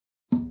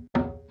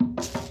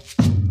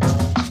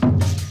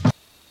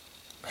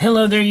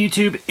Hello there,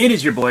 YouTube. It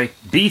is your boy,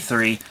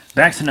 B3,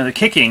 back to another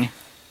kicking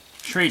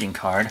trading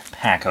card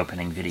pack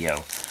opening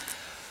video.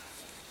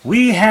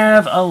 We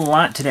have a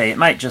lot today. It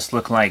might just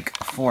look like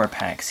 4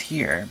 packs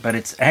here, but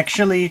it's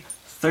actually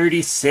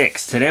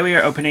 36. Today we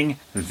are opening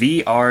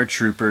VR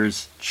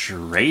Troopers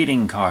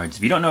trading cards.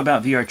 If you don't know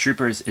about VR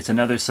Troopers, it's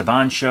another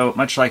Saban show,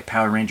 much like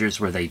Power Rangers,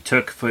 where they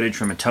took footage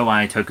from a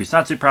Toei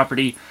Tokusatsu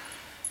property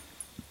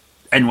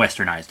and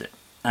westernized it.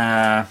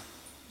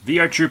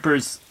 VR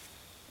Troopers,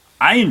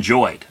 I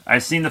enjoyed.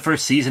 I've seen the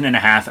first season and a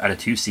half out of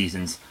 2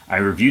 seasons. I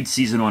reviewed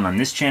season 1 on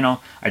this channel.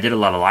 I did a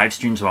lot of live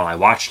streams while I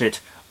watched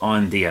it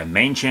on the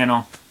main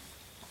channel.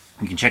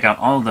 You can check out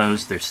all of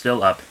those. They're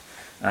still up.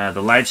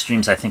 The live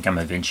streams I think I'm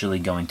eventually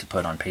going to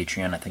put on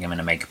Patreon. I think I'm going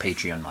to make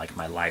Patreon like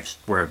my lives,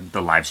 where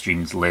the live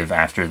streams live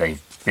after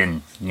they've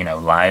been,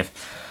 live.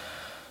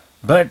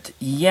 But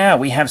yeah,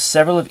 we have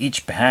several of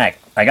each pack.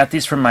 I got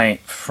these from my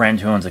friend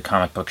who owns a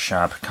comic book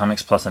shop,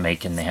 Comics Plus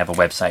Macon. They have a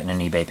website and an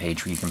eBay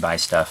page where you can buy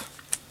stuff.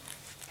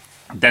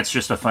 That's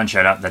just a fun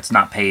shout out. That's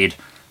not paid.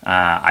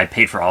 I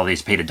paid for all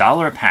these. Paid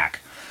 $1 a pack.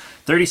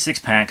 36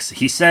 packs.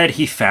 He said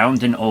he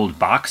found an old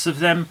box of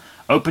them,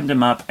 opened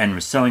them up, and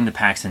was selling the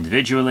packs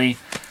individually.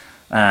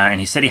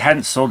 And he said he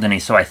hadn't sold any,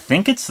 so I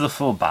think it's the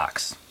full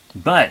box.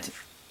 But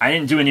I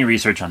didn't do any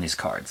research on these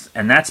cards,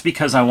 and that's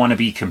because I want to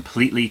be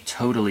completely,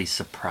 totally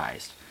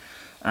surprised.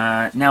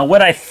 Now,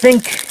 what I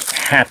think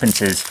happens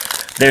is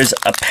there's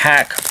a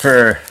pack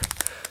for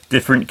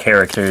different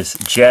characters.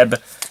 Jeb,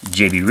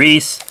 JB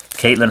Reese,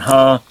 Caitlin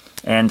Hall,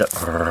 and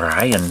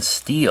Ryan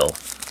Steele.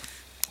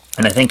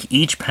 And I think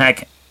each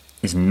pack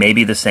is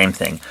maybe the same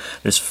thing.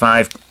 There's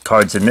 5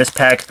 cards in this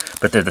pack,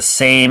 but they're the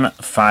same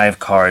 5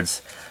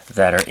 cards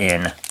that are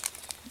in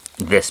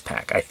this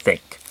pack, I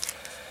think.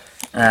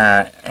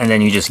 And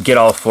then you just get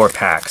all 4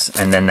 packs,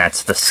 and then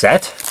that's the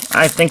set.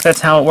 I think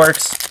that's how it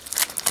works.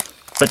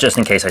 But just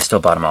in case, I still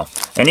bought them all.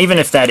 And even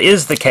if that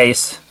is the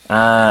case,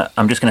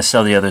 I'm just going to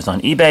sell the others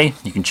on eBay.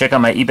 You can check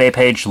out my eBay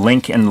page,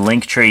 link in the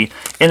link tree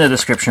in the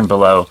description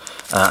below.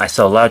 I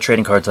sell a lot of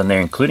trading cards on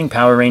there, including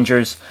Power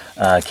Rangers,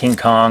 King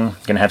Kong.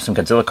 Going to have some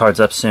Godzilla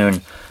cards up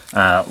soon.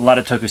 A lot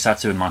of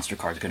Tokusatsu and Monster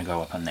cards going to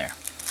go up on there.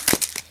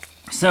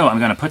 So I'm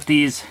going to put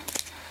these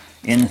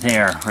in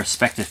their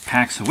respective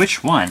packs.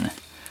 Which one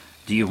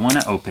do you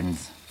want to open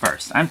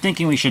first? I'm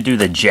thinking we should do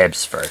the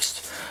Jebs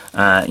first.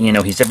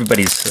 He's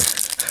everybody's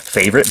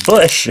favorite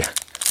Bush.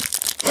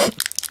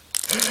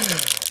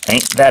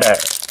 Ain't that a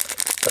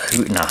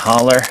hoot and a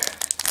holler?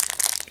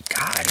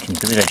 God, can you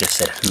believe I just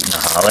said hoot and a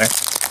holler?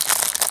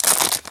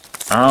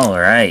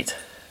 Alright.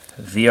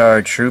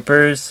 VR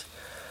Troopers.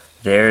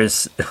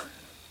 There's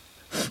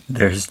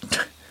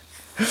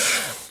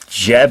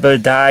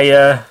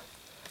Jebediah.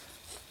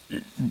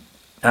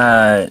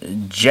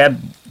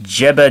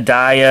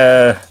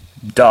 Jebediah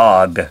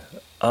Dog.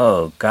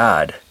 Oh,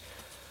 God.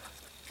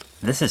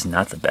 This is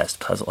not the best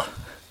puzzle.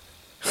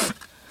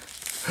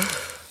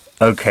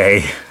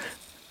 Okay.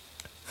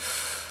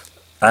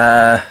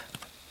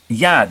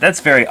 Yeah, that's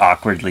very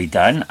awkwardly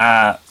done.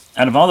 Out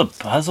of all the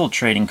puzzle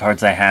trading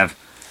cards I have,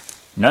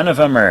 none of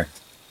them are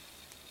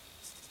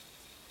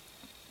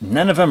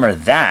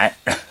that.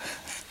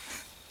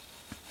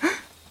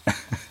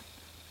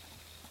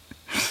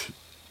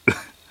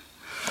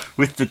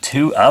 With the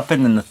 2 up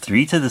and then the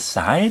 3 to the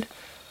side?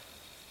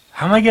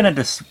 How am I going to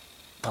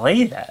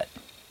display that?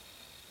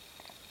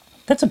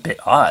 That's a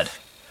bit odd.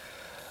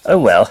 Oh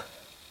well.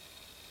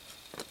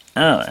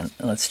 Oh, and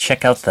let's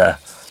check out the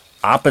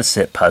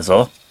opposite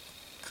puzzle,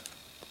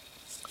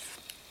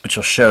 which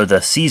will show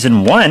the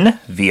Season 1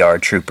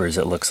 VR Troopers,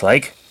 it looks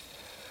like,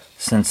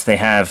 since they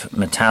have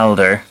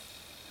Metalder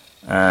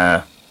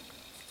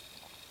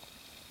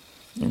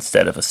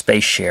instead of a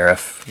Space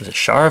Sheriff. Was it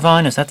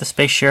Charavan? Is that the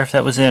Space Sheriff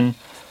that was in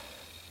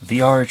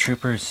VR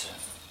Troopers?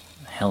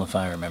 Hell if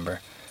I remember.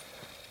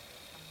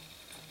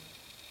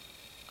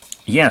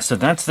 Yeah, so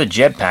that's the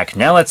Jeb pack.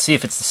 Now let's see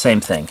if it's the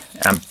same thing.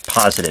 I'm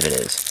positive it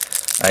is.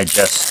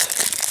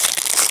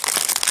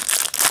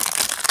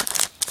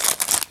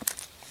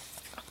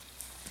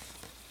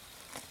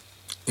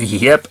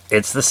 Yep,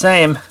 it's the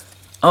same.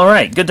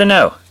 Alright, good to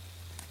know.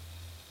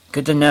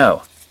 Good to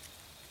know.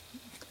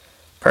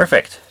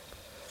 Perfect.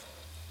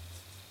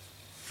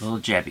 Little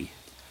Jebby.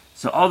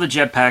 So all the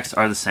Jeb packs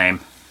are the same.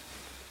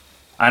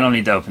 I don't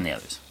need to open the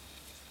others.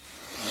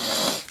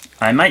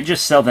 I might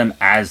just sell them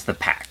as the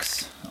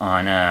packs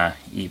on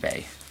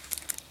eBay.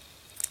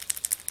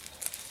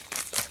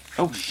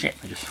 Oh shit,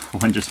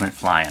 one just went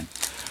flying.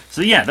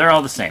 So yeah, they're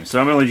all the same.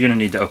 So I'm only going to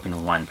need to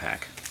open 1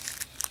 pack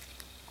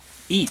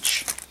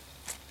each.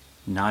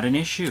 Not an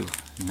issue.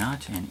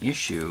 Not an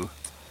issue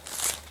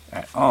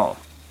at all.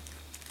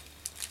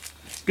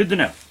 Good to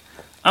know.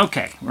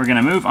 Okay, we're going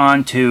to move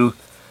on to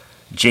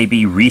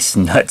JB Reese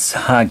Nuts.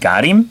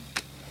 Got him.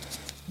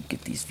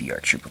 Get these VR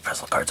Trooper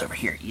puzzle cards over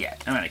here. Yeah,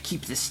 I'm going to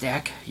keep this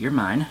stack. You're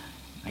mine.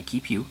 I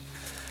keep you.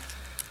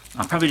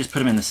 I'll probably just put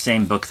them in the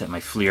same book that my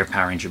Fleer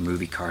Power Ranger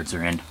movie cards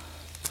are in.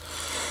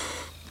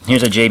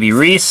 Here's a JB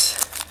Reese.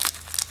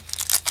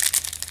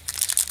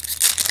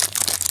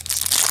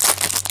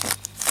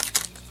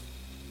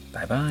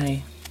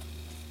 Bye-bye.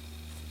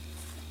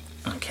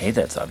 Okay,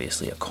 that's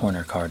obviously a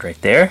corner card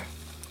right there.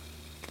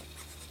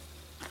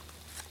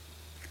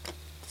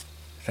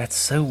 That's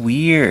so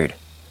weird.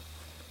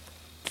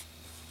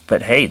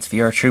 But hey, it's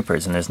VR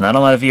Troopers, and there's not a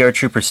lot of VR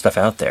Troopers stuff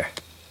out there.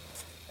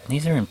 And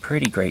these are in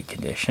pretty great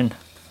condition,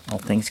 all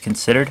things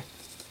considered.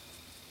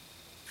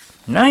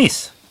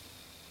 Nice!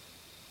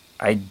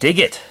 I dig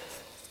it.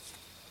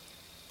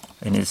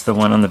 And is the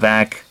one on the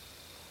back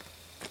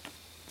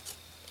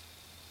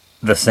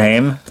the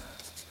same?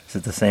 Is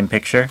it the same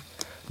picture?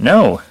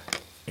 No,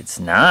 it's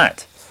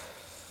not.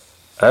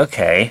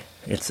 Okay,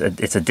 it's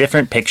a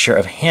different picture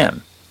of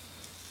him.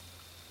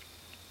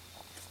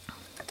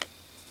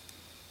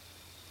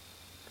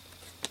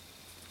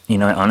 You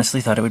know, I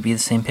honestly thought it would be the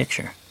same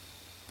picture.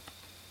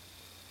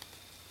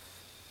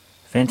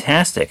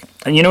 Fantastic.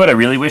 And you know what I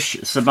really wish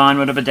Saban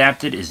would have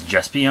adapted is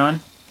Jaspion.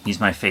 He's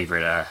my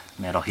favorite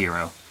metal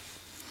hero.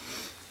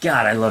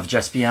 God, I love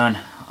Jaspion.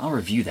 I'll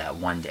review that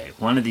one day.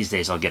 One of these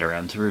days I'll get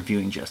around to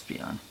reviewing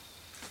Jaspion.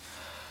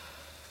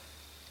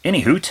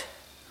 Any hoot.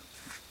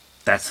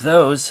 That's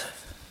those.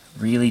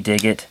 Really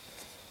dig it.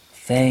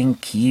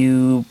 Thank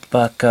you,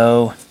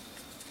 bucko.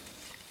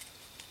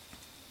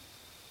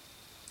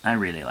 I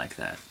really like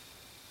that.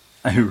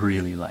 I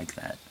really like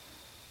that.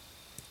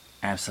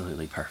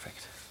 Absolutely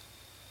perfect.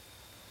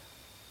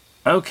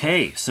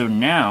 Okay, so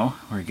now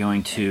we're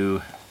going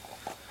to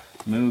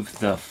move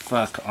the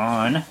fuck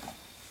on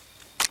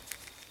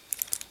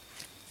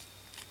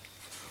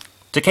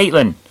to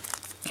Caitlin.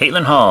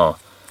 Caitlin Hall.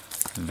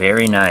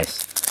 Very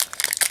nice.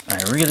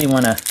 I really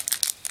want to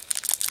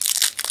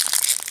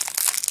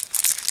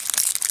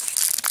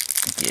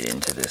get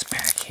into this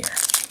pack here.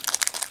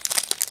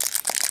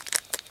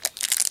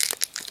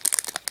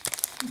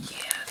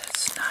 Yeah,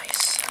 that's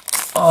nice.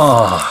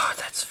 Oh,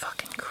 that's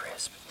fucking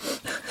crisp.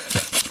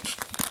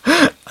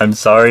 I'm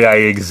sorry I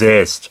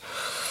exist.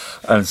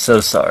 I'm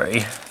so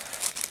sorry.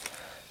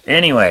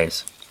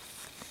 Anyways.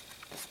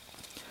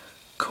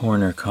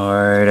 Corner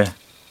card.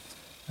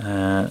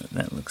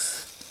 That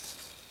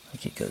looks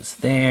like it goes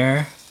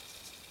there.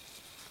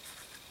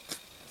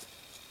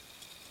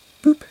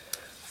 Boop.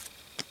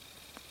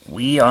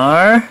 We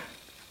are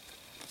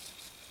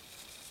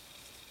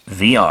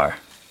VR.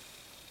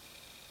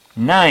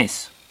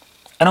 Nice.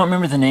 I don't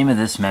remember the name of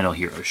this Metal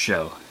Hero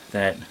show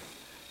that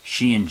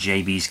she and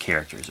JB's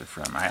characters are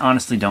from. I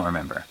honestly don't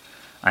remember.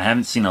 I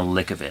haven't seen a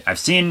lick of it. I've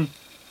seen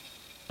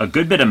a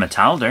good bit of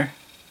Metalder,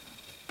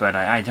 but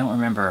I don't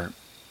remember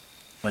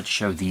what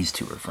show these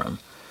two are from,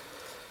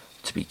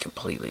 to be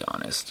completely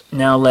honest.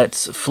 Now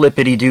let's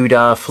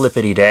flippity-doo-dah,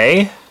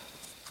 flippity-day.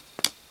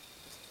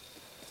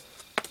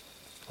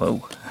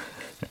 Whoa.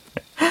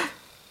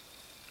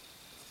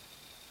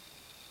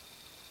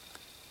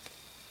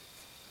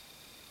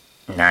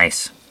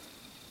 Nice.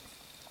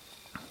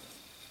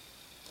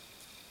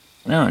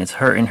 No, and it's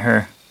her in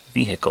her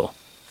vehicle.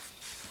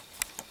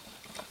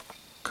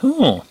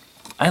 Cool.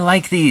 I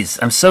like these.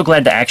 I'm so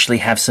glad to actually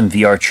have some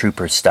VR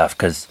Trooper stuff,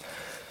 because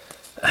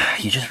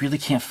you just really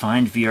can't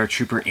find VR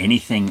Trooper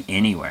anything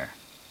anywhere.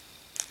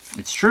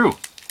 It's true.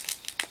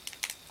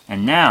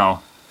 And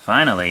now,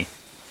 finally,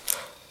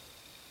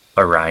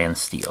 Orion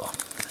Steel.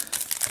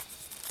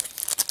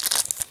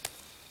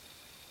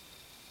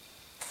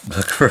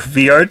 Look for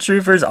VR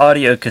Troopers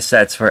audio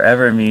cassettes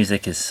wherever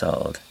music is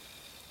sold.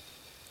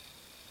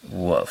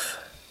 Woof.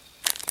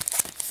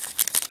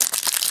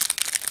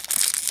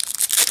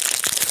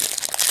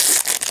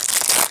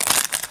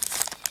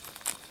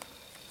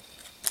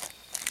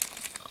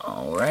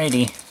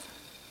 Alrighty.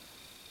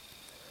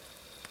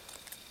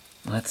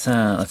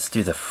 Let's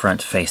do the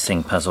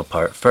front-facing puzzle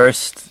part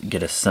first.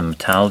 Get us some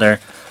Metalder.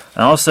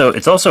 And also,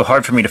 it's also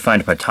hard for me to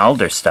find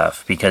Metalder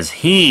stuff because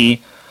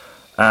he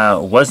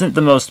wasn't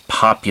the most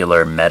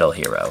popular metal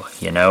hero.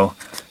 You know,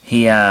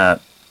 he there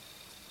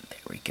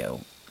we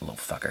go, little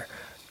fucker.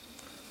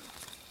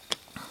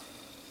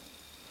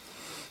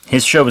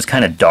 His show was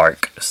kind of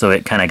dark, so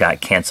it kind of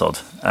got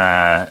canceled.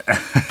 Kamen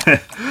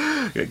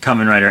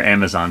Rider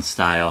Amazon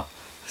style.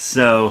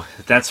 So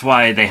that's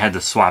why they had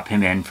to swap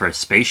him in for a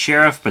Space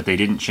Sheriff, but they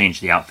didn't change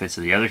the outfits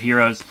of the other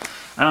heroes.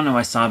 I don't know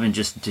why Saban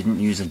just didn't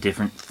use a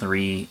different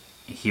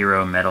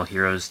 3-hero Metal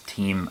Heroes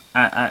team.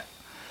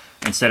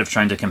 Instead of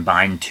trying to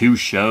combine 2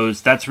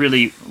 shows. That's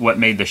really what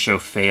made the show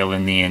fail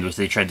in the end, was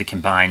they tried to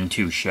combine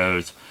 2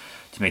 shows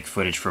to make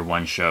footage for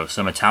 1 show.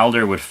 So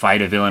Metalder would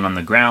fight a villain on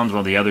the ground,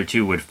 while the other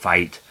 2 would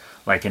fight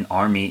like an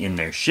army in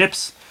their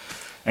ships.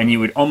 And you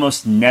would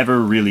almost never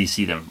really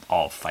see them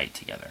all fight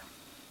together.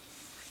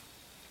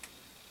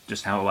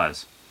 Just how it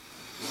was.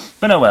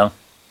 But oh well.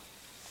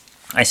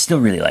 I still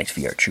really liked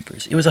VR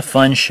Troopers. It was a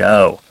fun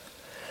show.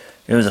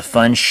 It was a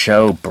fun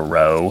show,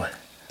 bro.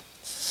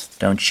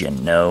 Don't you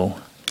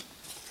know?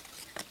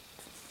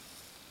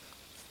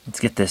 Let's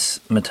get this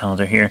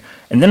Metalder here.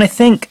 And then I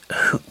think,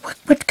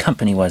 what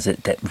company was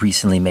it that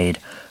recently made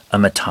a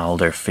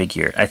Metalder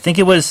figure? I think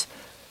it was,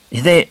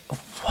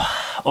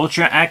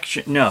 Ultra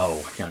Action,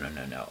 no.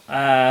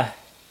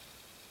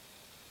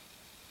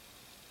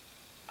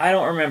 I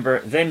don't remember.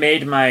 They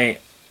made my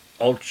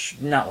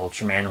not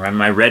Ultraman Run,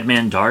 my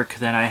Redman Dark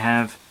that I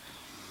have.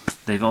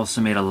 They've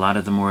also made a lot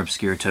of the more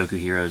obscure Toku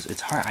heroes.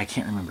 It's hard, I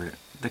can't remember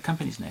the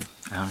company's name.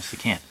 I honestly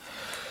can't.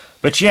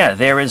 But yeah,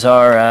 there is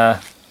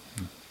our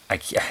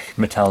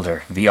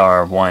Metelder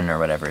VR1 or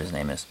whatever his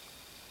name is.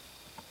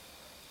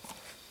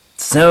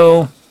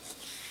 So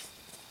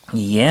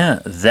yeah,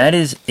 that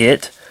is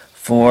it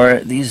for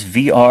these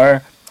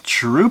VR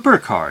Trooper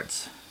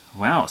cards.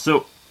 Wow,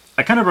 so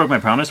I kind of broke my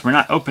promise. We're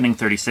not opening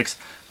 36,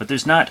 but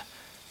there's not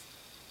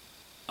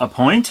a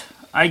point,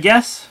 I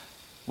guess?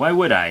 Why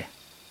would I?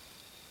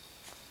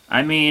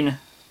 I mean,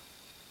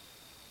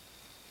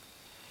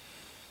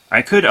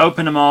 I could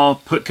open them all,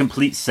 put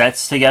complete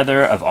sets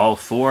together of all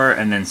 4,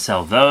 and then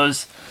sell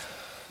those.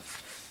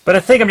 But I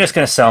think I'm just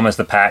going to sell them as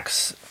the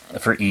packs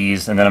for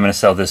ease, and then I'm going to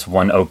sell this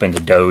one open to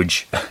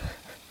Doge.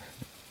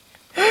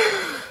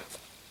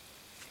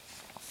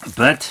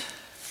 But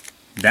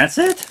that's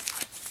it.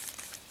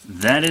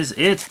 That is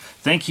it.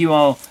 Thank you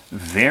all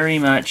very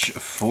much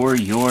for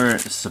your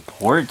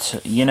support.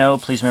 You know,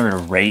 please remember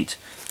to rate,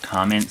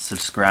 comment,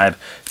 subscribe.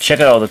 Check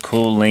out all the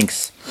cool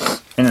links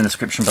in the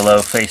description below.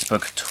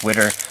 Facebook,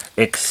 Twitter,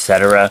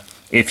 etc.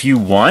 If you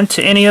want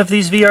any of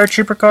these VR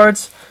Trooper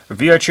cards or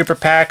VR Trooper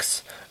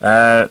packs,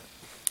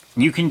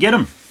 you can get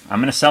them. I'm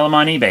going to sell them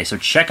on eBay. So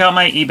check out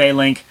my eBay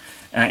link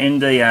in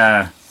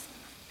the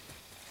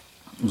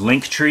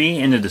link tree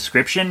in the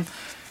description.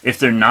 If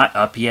they're not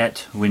up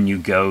yet when you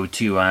go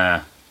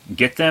to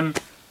get them,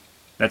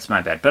 that's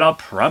my bad. But I'll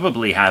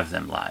probably have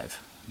them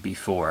live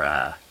before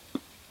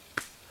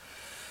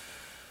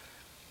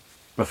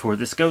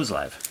this goes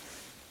live.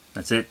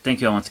 That's it.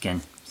 Thank you all once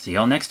again. See you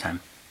all next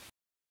time.